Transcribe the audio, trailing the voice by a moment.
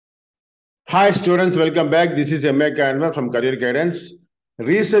Hi students, welcome back. This is MA Canva from Career Guidance.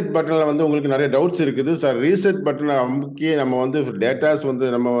 Reset பட்டன்ல வந்து உங்களுக்கு நிறைய doubts இருக்குது sir. Reset பட்டனை அமுக்கி நம்ம வந்து டேட்டாஸ் வந்து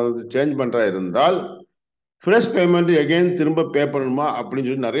நம்ம வந்து சேஞ்ச் பண்றா இருந்தால் ஃப்ரெஷ் பேமெண்ட் எகைன் திரும்ப பே பண்ணணுமா அப்படின்னு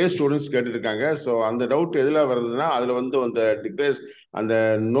சொல்லி நிறைய ஸ்டூடெண்ட்ஸ் கேட்டுட்டு இருக்காங்க. ஸோ அந்த டவுட் எதுல வருதுன்னா அதுல வந்து அந்த டிக்ளேர்ஸ் அந்த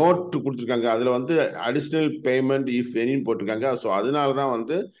நோட் கொடுத்துருக்காங்க. அதுல வந்து அடிஷ்னல் பேமெண்ட் இஃப் எனின்னு போட்டிருக்காங்க. ஸோ அதனால தான்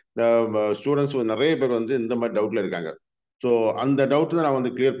வந்து ஸ்டூடெண்ட்ஸ் நிறைய பேர் வந்து இந்த மாதிரி டவுட்ல இருக்காங்க. ஸோ அந்த டவுட் தான் நான்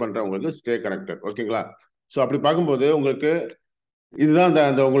வந்து கிளியர் பண்றேன் உங்களுக்கு. ஸ்டே கனெக்டட், ஓகேங்களா? ஸோ அப்படி பார்க்கும்போது உங்களுக்கு இதுதான் அந்த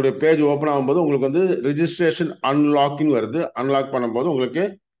அந்த உங்களுடைய பேஜ் ஓப்பன் ஆகும்போது உங்களுக்கு வந்து ரெஜிஸ்ட்ரேஷன் அன்லாக்கிங் வருது. அன்லாக் பண்ணும்போது உங்களுக்கு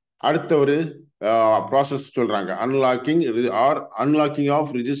அடுத்த ஒரு ப்ராசஸ் சொல்றாங்க, unlocking R unlocking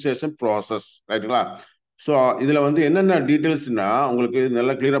of registration process, ரைட்டுங்களா? ஸோ இதுல வந்து என்னென்ன டீட்டெயில்ஸ்னா உங்களுக்கு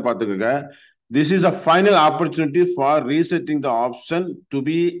நல்லா கிளியரா பார்த்துக்கோங்க. This is a final opportunity for resetting the option to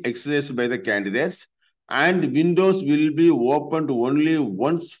be exercised by the candidates and windows will be opened only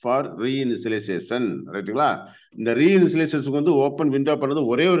once for reinitialization, ரைட்டுங்களா? இந்த ரீஇனிஷியலைசேஷனுக்கு வந்து ஓப்பன் விண்டோ பண்ணது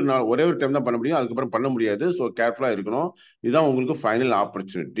ஒரே ஒரு டைம் தான் பண்ண முடியும், அதுக்கப்புறம் பண்ண முடியாது. ஸோ கேர்ஃபுல்லா இருக்கணும். இதுதான் உங்களுக்கு ஃபைனல்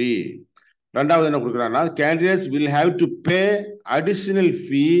ஆப்பர்ச்சுனிட்டி. ரெண்டாவது என்ன கொடுக்குறாங்கன்னா, candidates will have to pay additional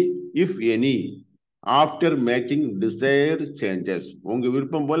fee if any after making desired changes. உங்க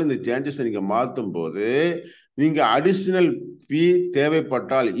விருப்பம் போல இந்த சேஞ்சஸ் நீங்க மாற்றும் போது நீங்க அடிஷனல் ஃபீ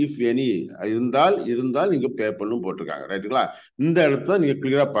தேவைப்பட்டால் இஃப் எனி இருந்தால் நீங்க பே பண்ணும் போட்டிருக்காங்க, ரைட்டுங்களா? இந்த இடத்த நீங்க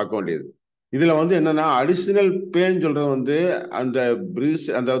கிளியரா பார்க்க வேண்டியது. இதுல வந்து என்னன்னா அடிஷனல் பேன்னு சொல்றது வந்து அந்த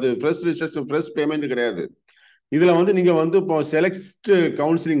அதாவது ஃப்ரெஷ் ரிஜிஸ்ட்ரேஷன் ஃப்ரெஷ் பேமெண்ட் கிடையாது. இதுல வந்து நீங்க வந்து இப்போ செலக்ட்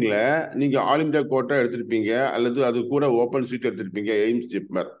கவுன்சிலிங்ல நீங்க ஆல் இந்தியா கோட்டா எடுத்திருப்பீங்க அல்லது அது கூட ஓப்பன் சீட் எடுத்திருப்பீங்க, எய்ம்ஸ்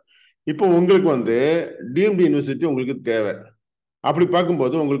ஜிப்மர். இப்போ உங்களுக்கு வந்து டீம்டு யூனிவர்சிட்டி உங்களுக்கு தேவை. அப்படி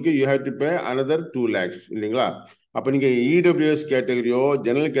பார்க்கும்போது உங்களுக்கு you have to pay another 2 lakhs இல்லைங்களா? அப்போ நீங்க இடபிள்யூஎஸ் கேட்டகரியோ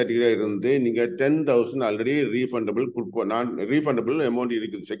ஜெனரல் கேட்டகரியோ இருந்து நீங்க 10,000 ஆல்ரெடி ரீஃபண்டபிள் நான் ரீஃபண்டபிள் அமௌண்ட்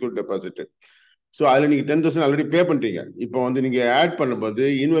இருக்குது, செக்யூரிட்டி டெபாசிட். ஸோ அதில் நீங்கள் 10,000 ஆல்ரெடி பே பண்ணுறீங்க. இப்போ வந்து நீங்கள் ஆட் பண்ணும்போது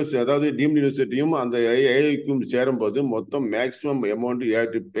யூனிவர்சிட்டி, அதாவது டீம்டு யூனிவர்சிட்டியும் அந்த ஏஐக்கும் சேரும்போது மொத்தம் maximum amount you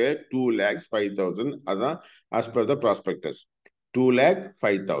have to pay 2,05,000. அதுதான் ஆஸ் பர் த ப்ராஸ்பெக்டஸ்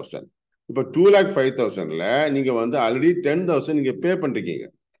 2,05,000. இப்போ 2,05,000ல நீங்க வந்து ஆல்ரெடி 10,000 நீங்க பே பண்றீங்க.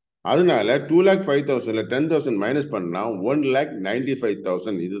 அதனால 2,05,000ல 10,000 மைனஸ் பண்ணா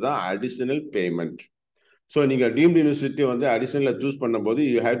 1,95,000. இதுதான் அடிஷனல் பேமெண்ட். ஸோ நீங்க டீம்டு யூனிவர்சிட்டி வந்து அடிஷனலா சூஸ் பண்ணும்போது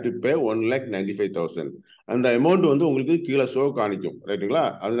யூ ஹேவ் டு பே 1,95,000. அந்த அமௌண்ட் வந்து உங்களுக்கு கீழே ஷோ காணிக்கும், ரைட்டுங்களா?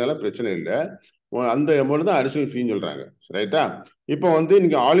 அதனால பிரச்சனை இல்லை. அந்த அமௌண்ட் தான் அடிஷனல் ஃபீன்னு சொல்றாங்க, ரைட்டா? இப்போ வந்து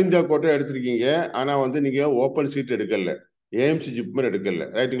நீங்க ஆல் இந்தியா கோட்டா எடுத்திருக்கீங்க, ஆனா வந்து நீங்க ஓப்பன் சீட் எடுக்கல, ஏஎம்சி ஜிப்மர் எடுக்கல,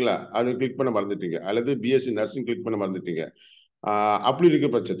 ரைட்டுங்களா? அது கிளிக் பண்ண மறந்துட்டீங்க, அல்லது பிஎஸ்சி நர்சிங் கிளிக் பண்ண மறந்துட்டீங்க. அப்படி இருக்க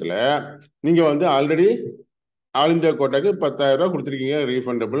பட்சத்துல நீங்க வந்து ஆல்ரெடி ஆல் இந்தியா கோட்டாக்கு 10,000 ரூபாய் கொடுத்துருக்கீங்க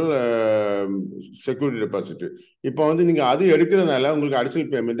ரீஃபண்டபிள் செக்யூரிட்டி டெபாசிட். இப்போ வந்து நீங்க அது எடுக்கிறதுனால உங்களுக்கு அடிஷனல்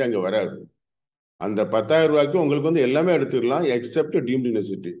பேமெண்ட் அங்கே வராது. அந்த 10,000 ரூபாய்க்கு உங்களுக்கு வந்து எல்லாமே எடுத்துக்கலாம் எக்ஸப்ட் டீம்டு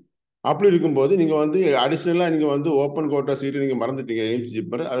யூனிவர்சிட்டி. அப்படி இருக்கும்போது நீங்க வந்து அடிஷனலா நீங்க வந்து ஓப்பன் கோட்டா சீட்டு நீங்க மறந்துட்டீங்க, எய்ம்ஸ்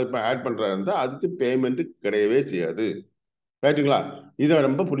ஜிப்மர், அதை இப்போ ஆட் பண்றதா இருந்தா அதுக்கு பேமெண்ட் கிடையவே செய்யாது, ரைட்டுங்களா? இதை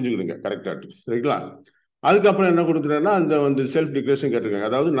ரொம்ப புரிஞ்சுக்கிடுங்க கரெக்டா, ரைட்டுங்களா? அதுக்கப்புறம் என்ன கொடுத்துட்டேன்னா அந்த வந்து செல்ஃப் டிக்ளரேஷன் கேட்டிருக்காங்க.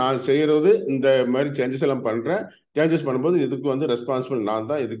 அதாவது நான் செய்யறது இந்த மாதிரி சேஞ்சஸ் எல்லாம் பண்றேன், சேஞ்சஸ் பண்ணும்போது இதுக்கு வந்து ரெஸ்பான்சிபிள் நான்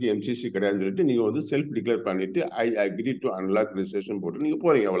தான், இதுக்கு எம்சிசி கிடையாதுன்னு சொல்லிட்டு நீங்க வந்து செல்ஃப் டிக்ளேர் பண்ணிட்டு I agree to unlock registration போட்டு நீங்க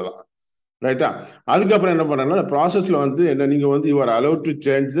போறீங்க, அவ்வளவுதான், ரைட்டா? அதுக்கப்புறம் என்ன பண்றாங்கன்னா ப்ராசஸ்ல வந்து என்ன, நீங்க வந்து you are allowed to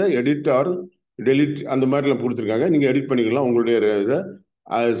change the edit R delete அந்த மாதிரிலாம் கொடுத்துருக்காங்க. நீங்க எடிட் பண்ணிக்கலாம் உங்களுடைய இதை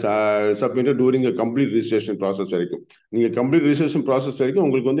submitted touring complete registration process வரைக்கும். நீங்க கம்ப்ளீட் ரிஜிஸ்ட்ரேஷன் ப்ராசஸ் வரைக்கும்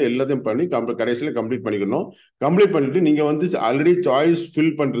உங்களுக்கு வந்து எல்லாத்தையும் பண்ணி கடைசியில் கம்ப்ளீட் பண்ணிக்கணும். கம்ப்ளீட் பண்ணிட்டு நீங்க வந்து ஆல்ரெடி சாய்ஸ்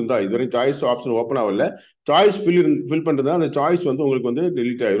ஃபில் பண்ணிருந்தா, இதுவரை சாய்ஸ் ஆப்ஷன் ஓப்பன் ஆகல, சாய்ஸ் ஃபில் பண்றதா அந்த சாய்ஸ் வந்து உங்களுக்கு வந்து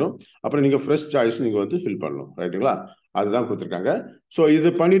டெலிட் ஆயிரும். அப்புறம் நீங்க ஃப்ரெஷ் சாய்ஸ் நீங்க வந்து ஃபில் பண்ணணும், ரைட்டுங்களா? அதுதான் கொடுத்துருக்காங்க. ஸோ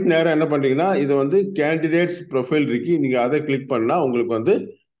இது பண்ணிட்டு நேரம் என்ன பண்றீங்கன்னா, இது வந்து கேண்டிடேட்ஸ் ப்ரொஃபைல் இருக்கு, நீங்க அதை கிளிக் பண்ணா உங்களுக்கு வந்து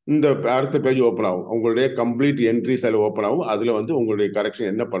இந்த அடுத்த பேஜ் ஓப்பன் ஆகும். உங்களுடைய கம்ப்ளீட் என்ட்ரிஸ் அதில் ஓப்பன் ஆகும். அதுல வந்து உங்களுடைய கரெக்ஷன்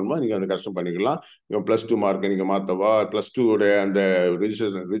என்ன பண்ணுமோ நீங்க அந்த கரெக்ஷன் பண்ணிக்கலாம். +2 மார்க் நீங்க மாத்தவா, +2 உடைய அந்த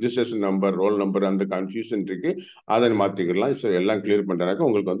ரிஜிஸ்ட்ரேஷன் நம்பர், ரோல் நம்பர், அந்த கன்ஃபியூஷன் இருக்கு, அதை மாத்திக்கலாம். ஸோ எல்லாம் கிளியர் பண்றதுனாக்க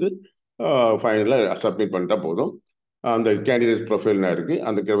உங்களுக்கு வந்து ஃபைனலா சப்மிட் பண்ணிட்டா போதும். அந்த கேண்டிடேட் ப்ரொஃபைல் இருக்கு,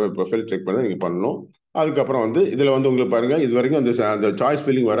 அந்த ப்ரொஃபைல் செக் பண்ணி நீங்க பண்ணணும். அதுக்கப்புறம் வந்து இதுல வந்து உங்களுக்கு பாருங்க, இது வரைக்கும் அந்த சாய்ஸ்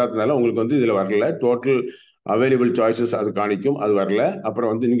ஃபில்லிங் வராதனால உங்களுக்கு வந்து இதுல வரல. டோட்டல் அவைலபிள் சாய்ஸஸ் அது காணிக்கும், அது வரல.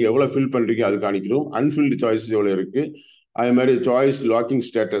 அப்புறம் வந்து நீங்க எவ்வளவு ஃபில் பண்றீங்க அது காணிக்கிறோம். அன்ஃபில்டு சாய்ஸஸ் எவ்வளவு இருக்கு, அதே மாதிரி choice locking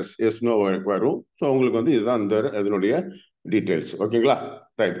status yes no வரும். ஸோ உங்களுக்கு வந்து இதுதான் அந்த அதனுடைய டீடைல்ஸ், ஓகேங்களா?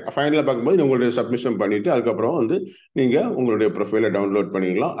 ரைட். ஃபைனலாக பார்க்கும்போது உங்களுடைய சப்மிஷன் பண்ணிட்டு அதுக்கப்புறம் வந்து நீங்க உங்களுடைய ப்ரொஃபைலை டவுன்லோட்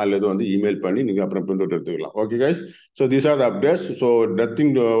பண்ணிக்கலாம், அல்லது வந்து இமெயில் பண்ணி நீங்க அப்புறம் பிரிண்ட் அவுட் எடுத்துக்கலாம். Okay guys, so these are the updates. So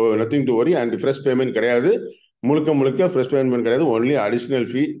nothing to worry. And fresh payment கிடையாது. முழுக்க முழுக்க ஃப்ரெஷ் பேமெண்ட் கிடையாது. ஒன்லி அடிஷனல்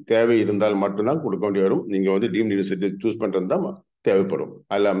ஃபீ தேவை இருந்தால் மட்டும்தான் கொடுக்க வேண்டி வரும். நீங்கள் வந்து டீம் யூனிவர்சிட்டி சூஸ் பண்ணுறது தான் தேவைப்படும்,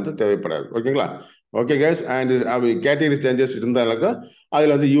 அதில் வந்து தேவைப்படாது. ஓகேங்களா? Okay case. And category changes இருந்தாலும்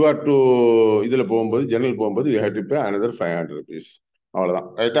அதில் வந்து யூஆர் டு இதில் போகும்போது ஜெனரல் போகும்போது you have to pay another 500 rupees. அவ்வளோதான்.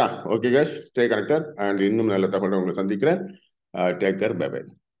 ரைட்டா? Okay case, stay connected. And இன்னும் நல்ல தகவல் உங்களை சந்திக்கிறேன். Take care. By by.